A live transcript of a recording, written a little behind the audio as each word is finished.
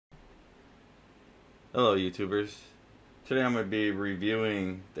Hello YouTubers. Today I'm going to be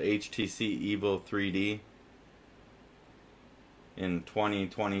reviewing the HTC EVO 3D in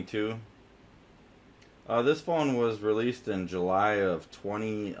 2022. This phone was released in July of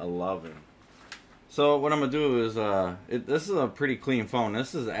 2011. So what I'm going to do is, this is a pretty clean phone.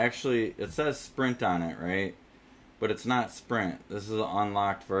 This is actually, it says Sprint on it, right? But it's not Sprint. This is an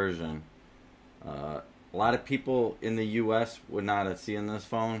unlocked version. A lot of people in the US would not have seen this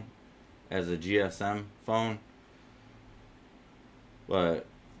phone as a GSM phone. But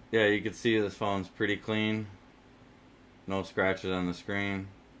yeah, you can see this phone's pretty clean. No scratches on the screen.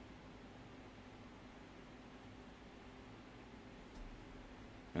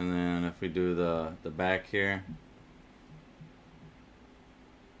 And then if we do the back here,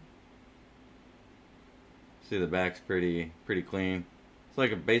 see the back's pretty clean. It's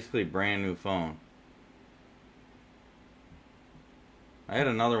like a basically brand new phone. I had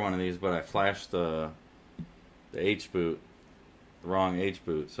another one of these, but I flashed the H boot, the wrong H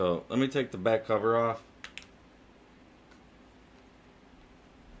boot. So let me take the back cover off.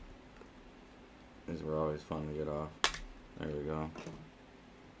 These were always fun to get off. There we go.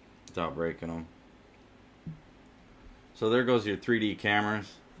 Without breaking them. So there goes your 3D cameras.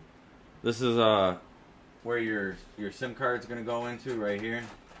 This is where your SIM card's gonna go into right here.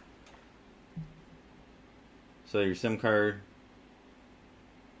 So your SIM card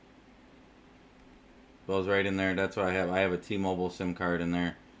goes right in there. That's what I have. I have a T-Mobile SIM card in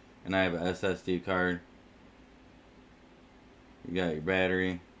there, and I have an SSD card. You got your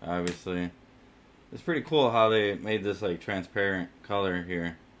battery, obviously. It's pretty cool how they made this like transparent color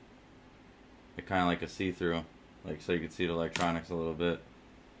here. It kind of like a see-through, like so you could see the electronics a little bit.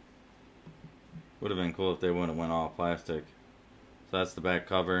 Would have been cool if they wouldn't have went all plastic. So that's the back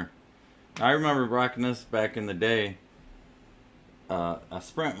cover. I remember rocking this back in the day. A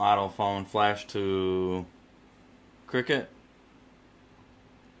Sprint model phone flashed to Cricket.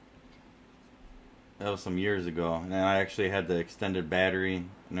 That was some years ago, and I actually had the extended battery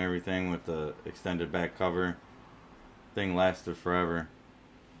and everything with the extended back cover. Thing lasted forever.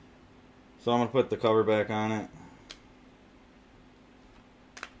 So I'm gonna put the cover back on it,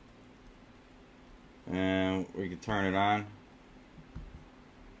 and we can turn it on.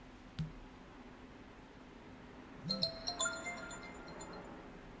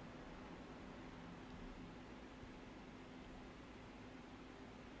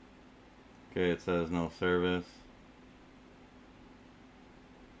 Okay, it says no service.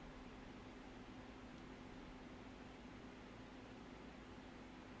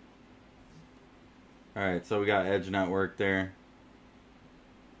 Alright, so we got Edge Network there.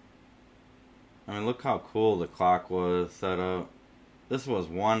 I mean, look how cool the clock was set up. This was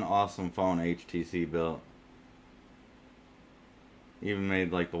one awesome phone HTC built. Even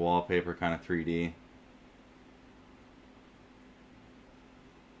made like the wallpaper kind of 3D.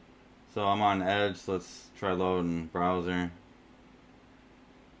 So I'm on Edge. Let's try loading browser.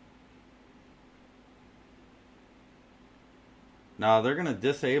 Now they're going to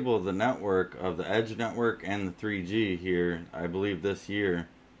disable the network of the Edge network and the 3G here, I believe this year,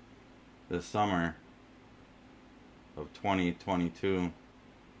 this summer of 2022.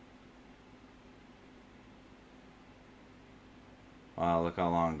 Wow, look how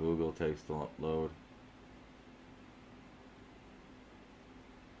long Google takes to load.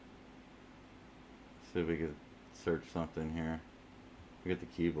 See if we could search something here. We get the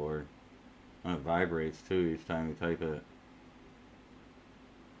keyboard. And it vibrates too each time you type it.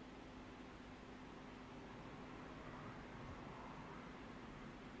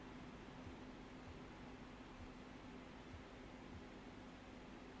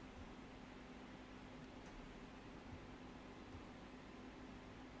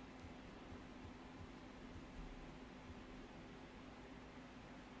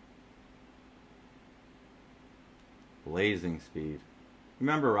 Blazing speed.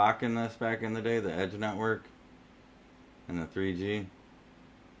 Remember rocking this back in the day, the Edge network and the 3G?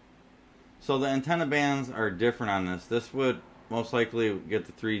 So the antenna bands are different on this. This would most likely get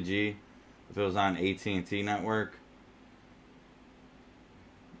the 3G if it was on AT&T network.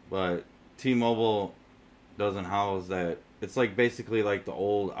 But T-Mobile doesn't house that. It's like basically like the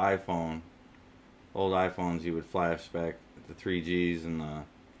old iPhone. Old iPhones you would flash back the 3Gs and the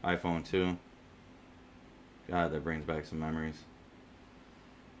iPhone 2. God, that brings back some memories.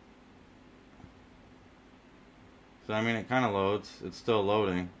 So, I mean, it kind of loads. It's still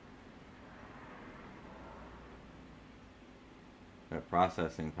loading. That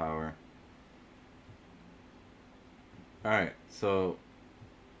processing power. Alright, so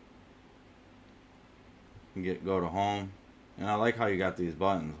you go to home. And I like how you got these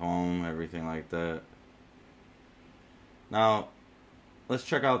buttons, home, everything like that. Now, let's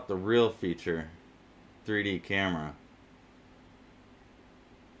check out the real feature, 3D camera.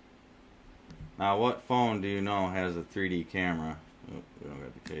 Now, what phone do you know has a 3D camera? Oh, we don't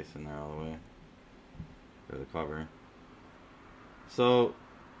got the case in there all the way. Or the cover. So,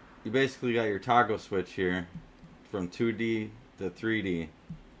 you basically got your toggle switch here from 2D to 3D.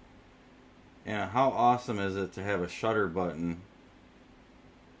 And how awesome is it to have a shutter button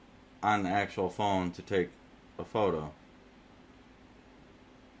on the actual phone to take a photo?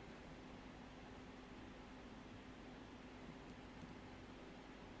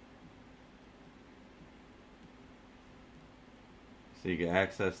 So you can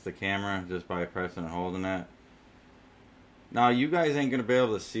access the camera just by pressing and holding that. Now you guys ain't going to be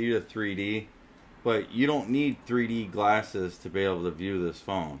able to see the 3D, but you don't need 3D glasses to be able to view this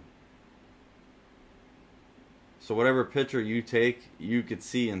phone. So whatever picture you take, you could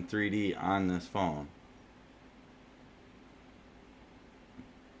see in 3D on this phone.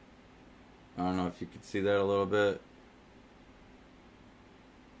 I don't know if you could see that a little bit.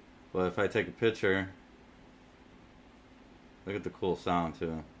 But if I take a picture, look at the cool sound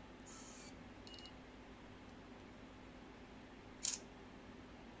too.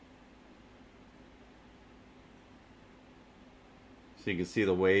 So you can see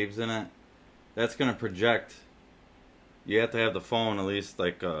the waves in it. That's going to project. You have to have the phone at least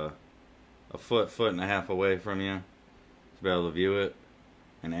like a foot and a half away from you to be able to view it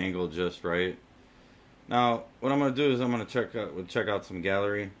and angle just right. Now, what I'm going to do is I'm going to check out some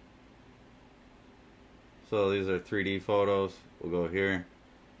gallery. So these are 3D photos. We'll go here.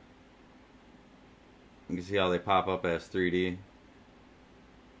 You can see how they pop up as 3D.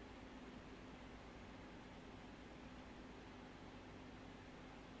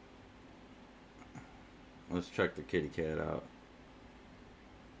 Let's check the kitty cat out.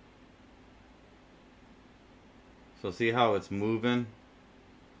 So see how it's moving?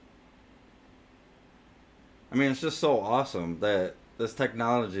 I mean, it's just so awesome that this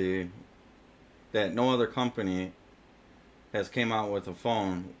technology, that no other company has came out with a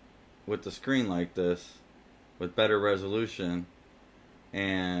phone with the screen like this, with better resolution,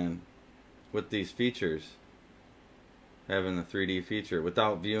 and with these features, having the 3D feature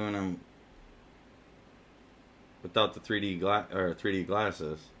without viewing them, without the 3D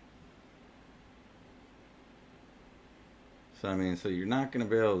glasses. So I mean, so you're not going to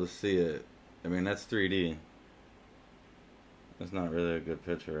be able to see it. I mean, that's 3D. That's not really a good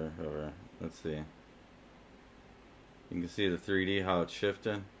picture. Or let's see. You can see the 3D, how it's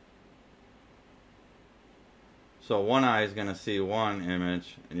shifting. So one eye is going to see one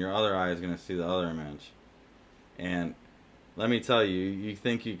image, and your other eye is going to see the other image. And let me tell you, you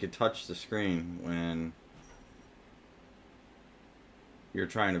think you could touch the screen when you're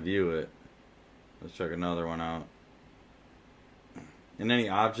trying to view it. Let's check another one out. And any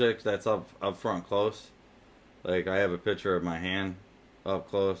object that's up front close, like I have a picture of my hand up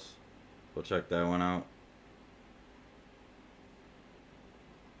close. We'll check that one out.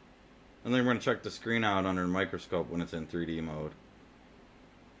 And then we're going to check the screen out under the microscope when it's in 3D mode.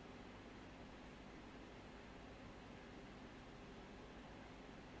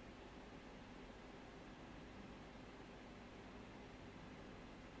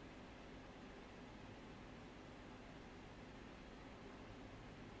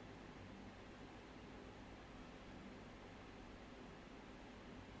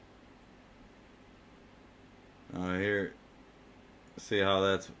 Here, see how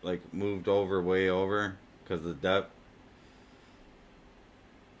that's like moved over, way over, because of the depth.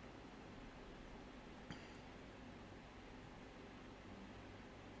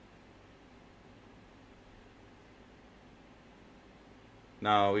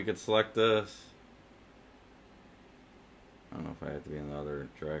 Now we could select this. I don't know if I have to be in the other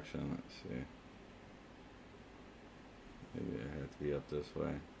direction. Let's see. Maybe I have to be up this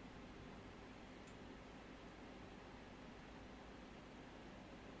way.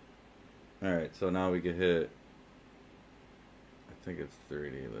 Alright, so now we can hit, I think it's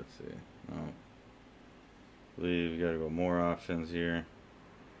 30, let's see. No. I believe you gotta go more options here.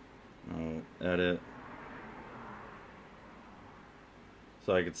 No, edit.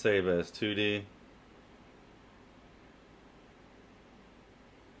 So I could save as 2D.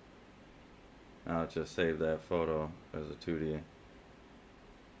 Now just save that photo as a 2D.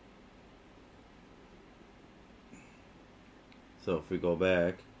 So if we go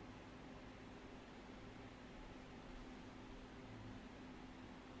back,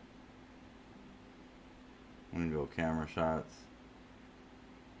 I'm gonna go camera shots.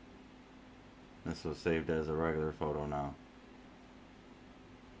 This was saved as a regular photo now.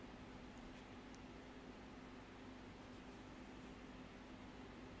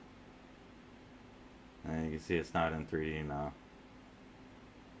 see it's not in 3D now.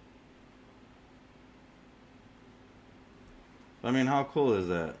 I mean, how cool is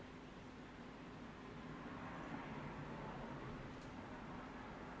that?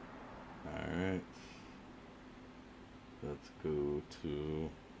 Alright. Let's go to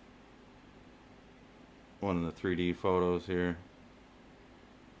one of the 3D photos here.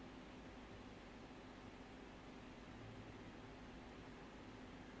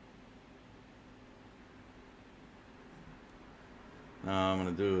 Now all I'm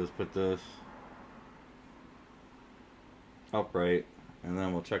going to do is put this upright, and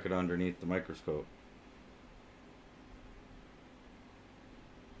then we'll check it underneath the microscope.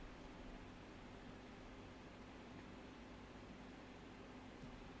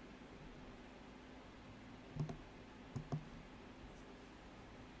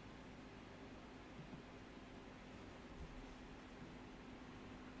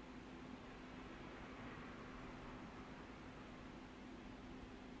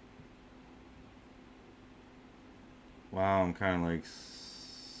 Wow, I'm kind of like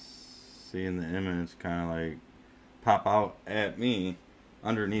seeing the image kind of like pop out at me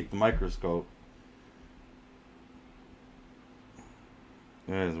underneath the microscope.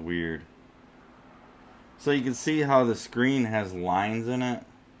 That is weird. So you can see how the screen has lines in it.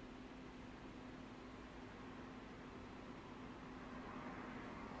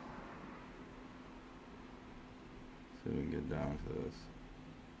 See if we can get down to this.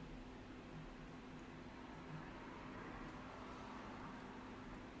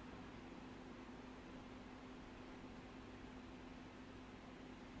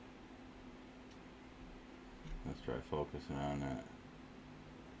 Let's try focusing on that.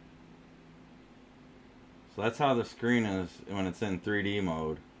 So that's how the screen is when it's in 3D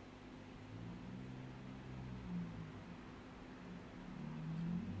mode.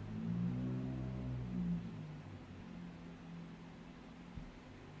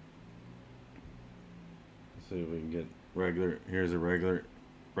 Let's see if we can get regular. Here's a regular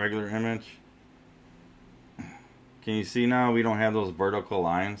image. Can you see now we don't have those vertical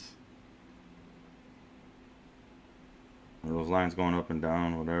lines? Or those lines going up and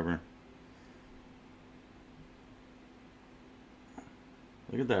down, whatever.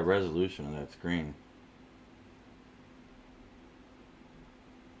 Look at that resolution of that screen.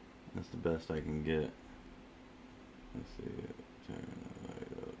 That's the best I can get. Let's see. Turn the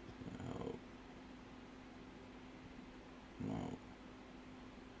light up. Help. No.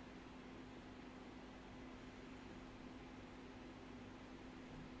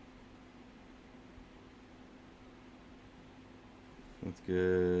 Let's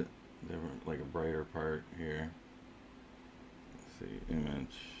get different, like a brighter part here. Let's see,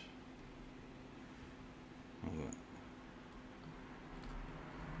 image.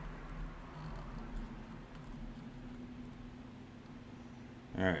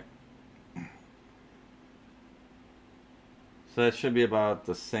 Alright. So that should be about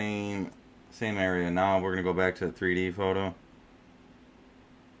the same area. Now we're gonna go back to the 3D photo.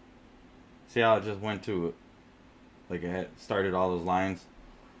 See how it just went to, like it had started all those lines?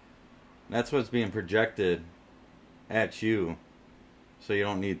 That's what's being projected at you, so you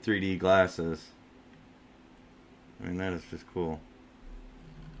don't need 3D glasses. I mean, that is just cool.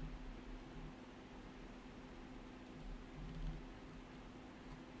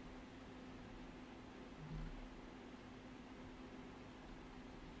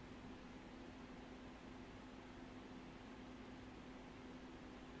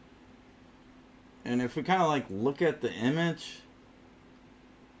 And if we kind of like look at the image,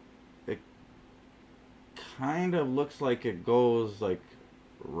 it kind of looks like it goes like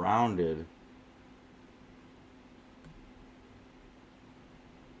rounded.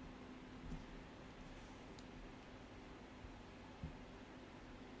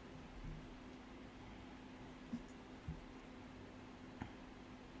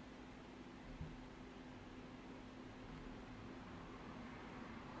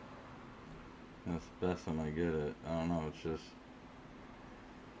 That's the best time I get it. I don't know, it's just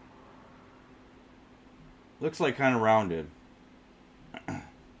looks like kind of rounded.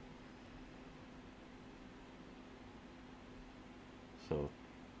 So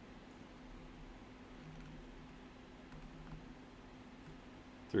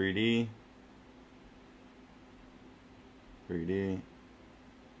 3D, 3D,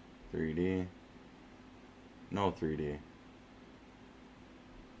 3D, no 3D.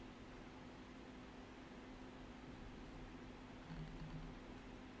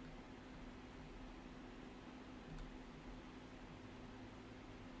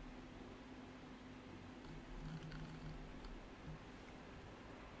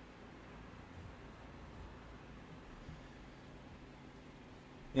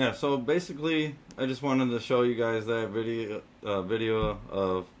 Yeah, so basically, I just wanted to show you guys that video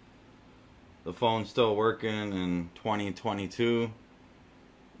of the phone still working in 2022.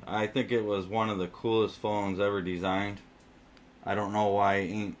 I think it was one of the coolest phones ever designed. I don't know why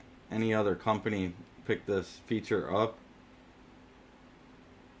ain't any other company picked this feature up.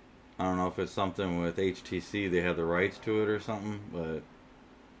 I don't know if it's something with HTC, they have the rights to it or something, but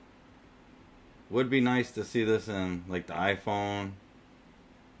would be nice to see this in like the iPhone,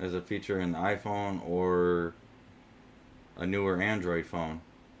 as a feature in the iPhone, or a newer Android phone.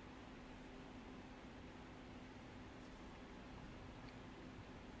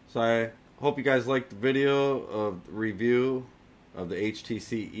 So I hope you guys liked the video of the review of the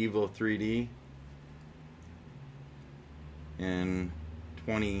HTC EVO 3D in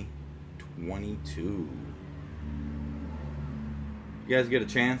 2022. If you guys get a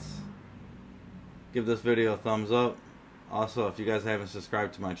chance, give this video a thumbs up. Also, if you guys haven't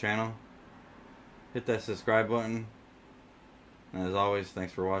subscribed to my channel, hit that subscribe button. And as always,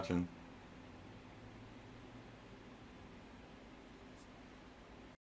 thanks for watching.